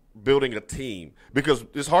about building a team? Because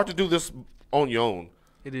it's hard to do this on your own.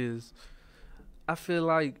 It is. I feel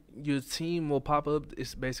like your team will pop up.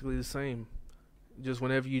 It's basically the same. Just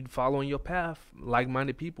whenever you follow in your path,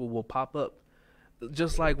 like-minded people will pop up.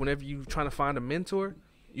 Just like whenever you trying to find a mentor,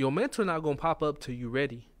 your mentor not gonna pop up till you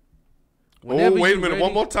ready. Whenever wait a you minute! ready,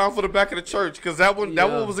 one more time for the back of the church, because that one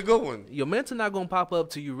was a good one. Your mentor not gonna pop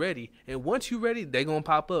up till you ready, and once you ready, they gonna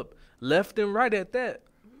pop up left and right at that.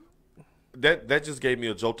 That just gave me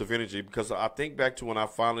a jolt of energy because I think back to when I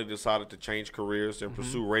finally decided to change careers and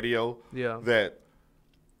pursue radio. Yeah. That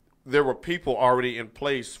there were people already in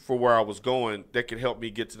place for where I was going that could help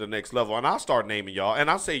me get to the next level. And I'll start naming y'all. And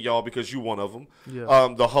I say y'all because you one of them.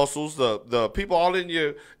 Yeah. The hustles, the people all in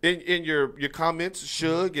your comments,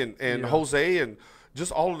 Suge and Jose, and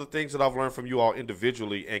just all of the things that I've learned from you all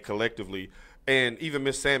individually and collectively. And even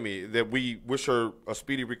Miss Sammy, that we wish her a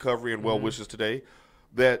speedy recovery and well wishes today.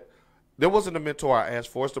 That there wasn't a mentor I asked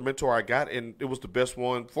for. It's the mentor I got, and it was the best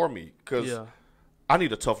one for me because I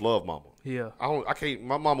need a tough love mama. Yeah. I can't.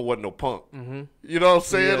 My mama wasn't no punk. Mm-hmm. You know what I'm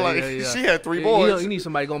saying? She had 3 boys. You need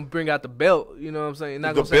somebody gonna bring out the belt. You know what I'm saying?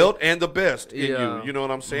 Not the gonna belt and the best in Yeah. you. You know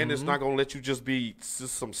what I'm saying? It's not gonna let you just be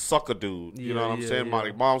some sucker dude. You know what I'm saying? My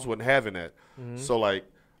yeah. moms wasn't having that. So like.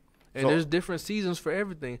 And there's different seasons for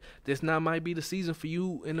everything. This now might be the season for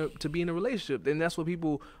you to be in a relationship. And that's what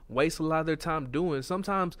people waste a lot of their time doing.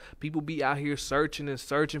 Sometimes people be out here searching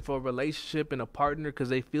for a relationship and a partner because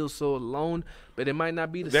they feel so alone. But it might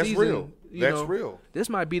not be the season. Real. That's real. This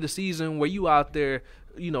might be the season where you out there,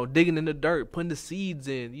 digging in the dirt, putting the seeds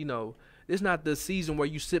in. It's not the season where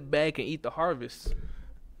you sit back and eat the harvest.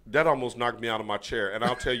 That almost knocked me out of my chair, and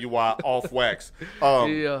I'll tell you why. Off wax.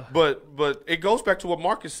 Yeah. But it goes back to what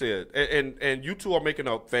Marcus said, and you two are making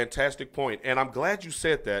a fantastic point, and I'm glad you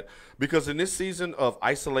said that because in this season of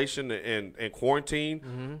isolation and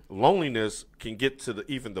quarantine, loneliness can get to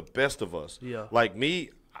even the best of us. Yeah. Like me,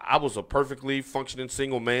 I was a perfectly functioning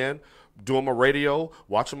single man, doing my radio,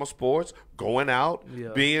 watching my sports, going out,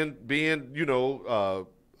 being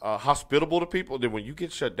hospitable to people, then when you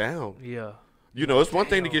get shut down, Yeah. you know, it's one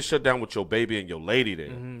thing to get shut down with your baby and your lady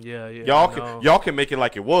there. Yeah. Y'all can make it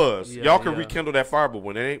like it was. Yeah, y'all can yeah. rekindle that fire, but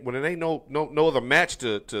when it ain't no other match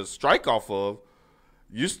to strike off of,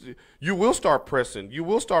 you will start pressing. You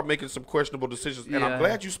will start making some questionable decisions. And I'm Yeah.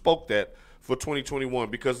 glad you spoke that for 2021,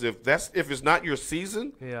 because if it's not your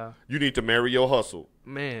season, Yeah. you need to marry your hustle.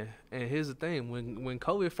 Man, and here's the thing: when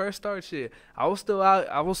COVID first started, shit, I was still out.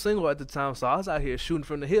 I was single at the time, so I was out here shooting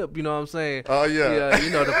from the hip. You know what I'm saying? Oh, yeah. Yeah, you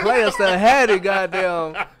know the players still had it.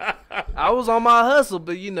 Goddamn, I was on my hustle,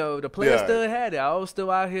 but you know the players Yeah. still had it. I was still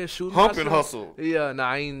out here shooting. my Humping shit. hustle. Yeah,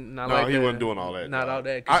 I ain't not No, like he that. wasn't doing all that. Not no. all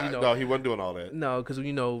that. 'Cause, you know, No, he wasn't doing all that. no, because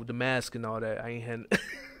you know the mask and all that. I ain't had.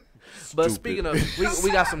 But Stupid. speaking of,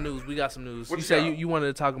 we got some news. We got some news. What You you said got? you wanted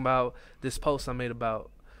to talk about this post I made about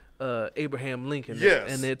Abraham Lincoln.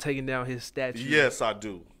 Yes. And they're taking down his statue. Yes, I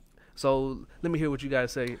do. So let me hear what you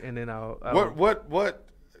guys say, and then I'll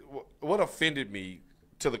What offended me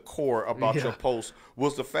to the core about Yeah. your post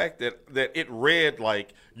was the fact that it read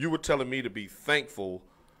like you were telling me to be thankful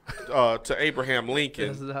to Abraham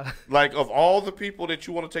Lincoln. That's Like, of all the people that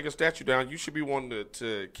you want to take a statue down, you should be wanting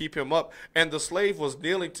to keep him up. And the slave was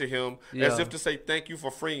kneeling to him as Yeah. if to say, thank you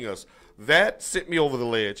for freeing us. That sent me over the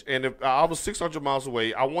ledge. And if I was 600 miles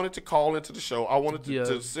away. I wanted to call into the show. I wanted to, Yeah.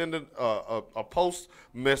 to send a post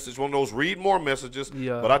message, one of those read more messages,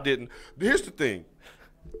 Yeah. but I didn't. Here's the thing.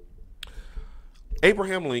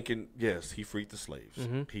 Abraham Lincoln, yes, he freed the slaves.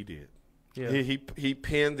 He did. Yeah. He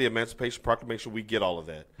penned the Emancipation Proclamation. We get all of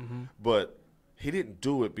that. But he didn't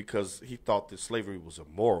do it because he thought that slavery was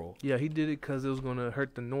immoral. Yeah, he did it because it was going to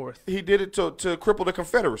hurt the North. He did it to cripple the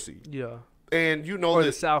Confederacy. Yeah. And you know Or that,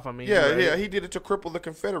 the South, I mean. Yeah, right? yeah, he did it to cripple the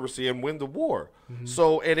Confederacy and win the war.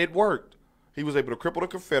 So, and it worked. He was able to cripple the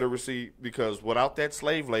Confederacy because without that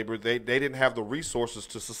slave labor, they didn't have the resources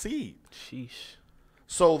to succeed. Sheesh.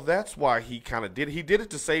 So that's why he kind of did it. He did it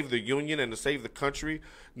to save the Union and to save the country.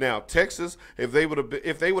 Now, Texas, if they would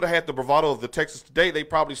have had the bravado of the Texas today, they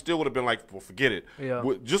probably still would have been like, well, forget it. Yeah.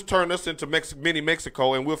 Just turn us into mini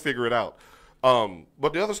Mexico and we'll figure it out.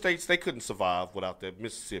 But the other states, they couldn't survive without that.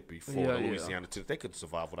 Mississippi, Florida, Yeah, yeah. Louisiana, they couldn't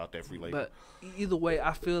survive without that free labor. But either way,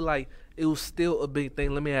 I feel like it was still a big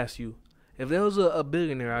thing. Let me ask you, if there was a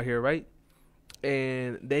billionaire out here, right,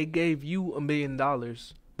 and they gave you $1 million,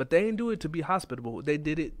 but they didn't do it to be hospitable. They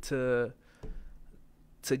did it to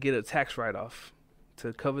get a tax write-off,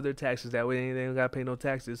 to cover their taxes. That way they don't got to pay no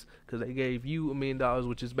taxes because they gave you $1 million,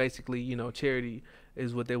 which is basically, you know, charity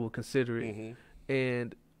is what they will consider it.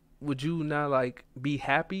 And would you not, like, be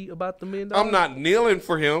happy about the $1 million? I'm not kneeling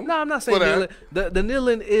for him. No, I'm not saying for kneeling. that. The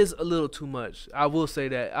kneeling is a little too much. I will say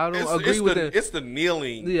that. I don't agree with it. It's the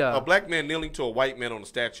kneeling. Yeah. A black man kneeling to a white man on a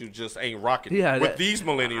statue just ain't rocking Yeah, with that- these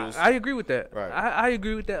millennials. I agree with that. Right. I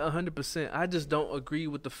agree with that 100%. I just don't agree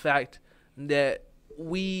with the fact that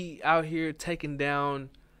we out here taking down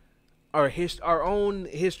our own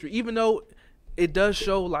history, even though it does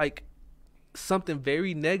show like something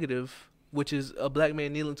very negative, which is a black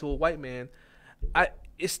man kneeling to a white man.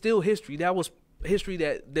 It's still history. That was history,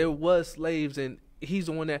 that there was slaves, and he's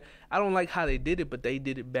the one that I don't like how they did it, but they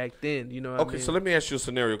did it back then. You know what I Okay, mean? so let me ask you a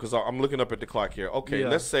scenario because I'm looking up at the clock here. Okay, Yeah.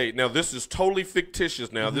 let's say now this is totally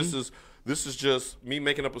fictitious. Now this is just me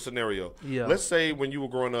making up a scenario. Yeah. Let's say when you were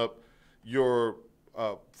growing up, your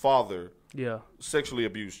father Yeah. sexually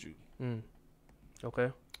abused you.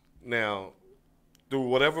 Okay. Now, through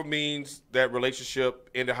whatever means that relationship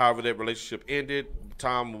ended, however that relationship ended,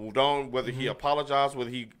 time moved on, whether he apologized, whether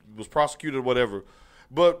he was prosecuted, whatever.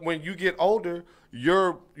 But when you get older,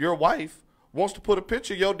 your wife wants to put a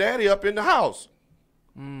picture of your daddy up in the house.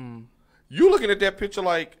 You looking at that picture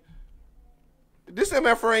like, this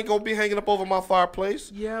MFR ain't gonna be hanging up over my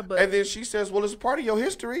fireplace. Yeah, but And then she says, well, it's a part of your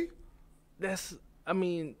history. that's, I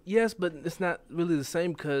mean, yes, but it's not really the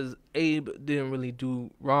same because Abe didn't really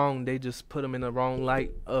do wrong. They just put him in the wrong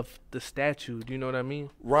light of the statue. Do you know what I mean?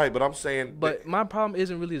 Right, but I'm saying, But my problem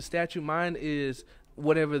isn't really the statue. Mine is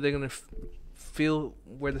whatever they're going to feel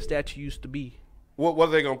where the statue used to be. what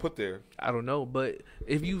are they gonna put there? I don't know. But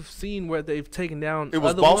if you've seen where they've taken down It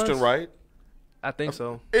was other Boston, ones, right? I think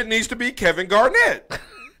so. It needs to be Kevin Garnett.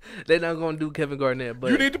 They're not going to do Kevin Garnett.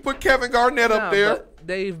 But You need to put Kevin Garnett up there. But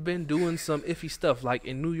they've been doing some iffy stuff. Like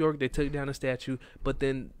in New York, they took down a statue, but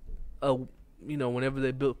then, whenever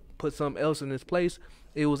they put something else in its place,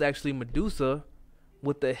 it was actually Medusa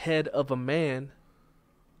with the head of a man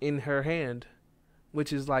in her hand,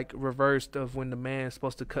 which is like reversed of when the man's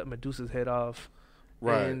supposed to cut Medusa's head off.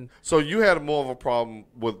 Right. And, So you had more of a problem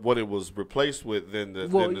with what it was replaced with than the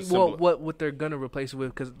symbol. what they're gonna replace it with,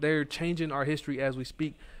 because they're changing our history as we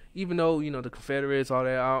speak. even though the Confederates, all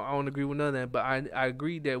that, I don't agree with none of that. But I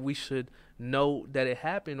agree that we should know that it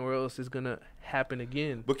happened, or else it's gonna happen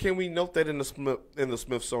again. But can we note that in the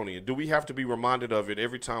Smithsonian? Do we have to be reminded of it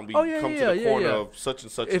every time we Oh, yeah, come yeah, to the yeah, corner yeah. of such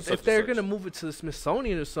and such? If they're gonna move it to the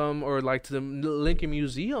Smithsonian or something, or like to the Lincoln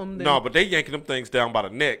Museum, then No, but they yanking them things down by the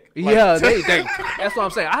neck. yeah, they that's what I'm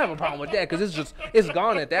saying. I have a problem with that because it's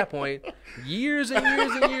gone at that point. Years and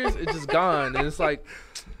years and years, it's just gone, and it's like,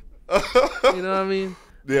 you know what I mean?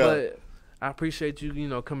 Yeah. But I appreciate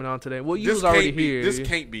you, coming on today. Well, you This was already can't be, here. This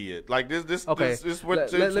can't be it. Like this Okay. this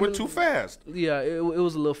went, Let went me- too fast. Yeah, it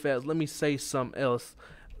was a little fast. Let me say something else.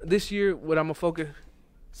 This year, what I'm gonna focus,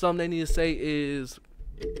 something they need to say is,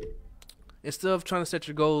 instead of trying to set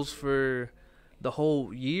your goals for the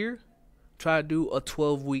whole year, try to do a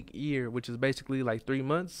 12-week year, which is basically like 3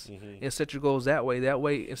 months, and set your goals that way. That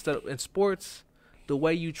way, instead of in sports, the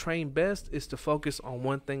way you train best is to focus on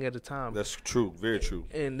one thing at a time. That's true. Very true.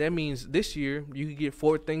 And that means this year you could get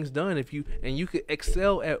 4 things done if you could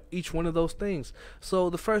excel at each one of those things. So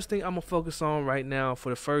the first thing I'm gonna focus on right now for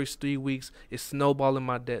the first 3 weeks is snowballing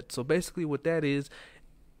my debt. So basically what that is,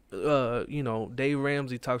 Dave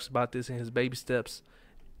Ramsey talks about this in his baby steps,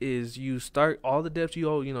 is you start all the debts you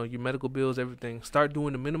owe, your medical bills, everything. Start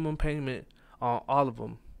doing the minimum payment on all of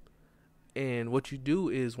them. And what you do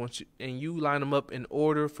is you line them up in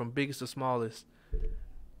order from biggest to smallest.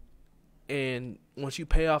 And once you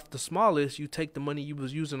pay off the smallest, you take the money you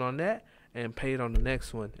was using on that and pay it on the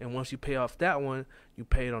next one. And once you pay off that one, you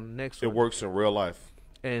pay it on the next one. It works in real life.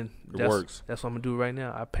 And It works. That's what I'm gonna do right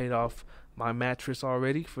now. I paid off my mattress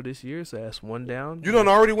already for this year, so that's one down. You done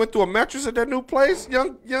already went through a mattress at that new place,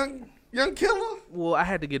 young killer? Well, I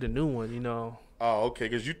had to get a new one, Oh, okay,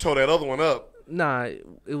 because you tore that other one up. Nah,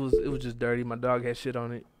 it was just dirty. My dog had shit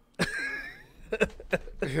on it.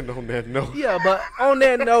 And on that note. Yeah, but on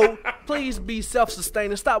that note, please be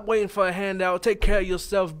self-sustaining. Stop waiting for a handout. Take care of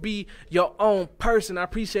yourself. Be your own person. I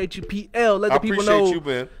appreciate you, PL. Let the people know. You,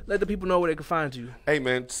 man. Let the people know where they can find you. Hey,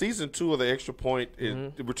 man, season 2 of The Extra Point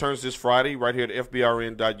it returns this Friday right here at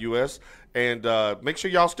fbrn.us. And make sure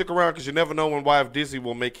y'all stick around because you never know when YF Dizzy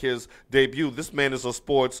will make his debut. This man is a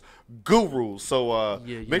sports guru. So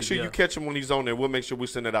make sure you catch him when he's on there. We'll make sure we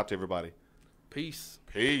send it out to everybody. Peace.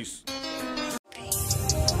 Peace.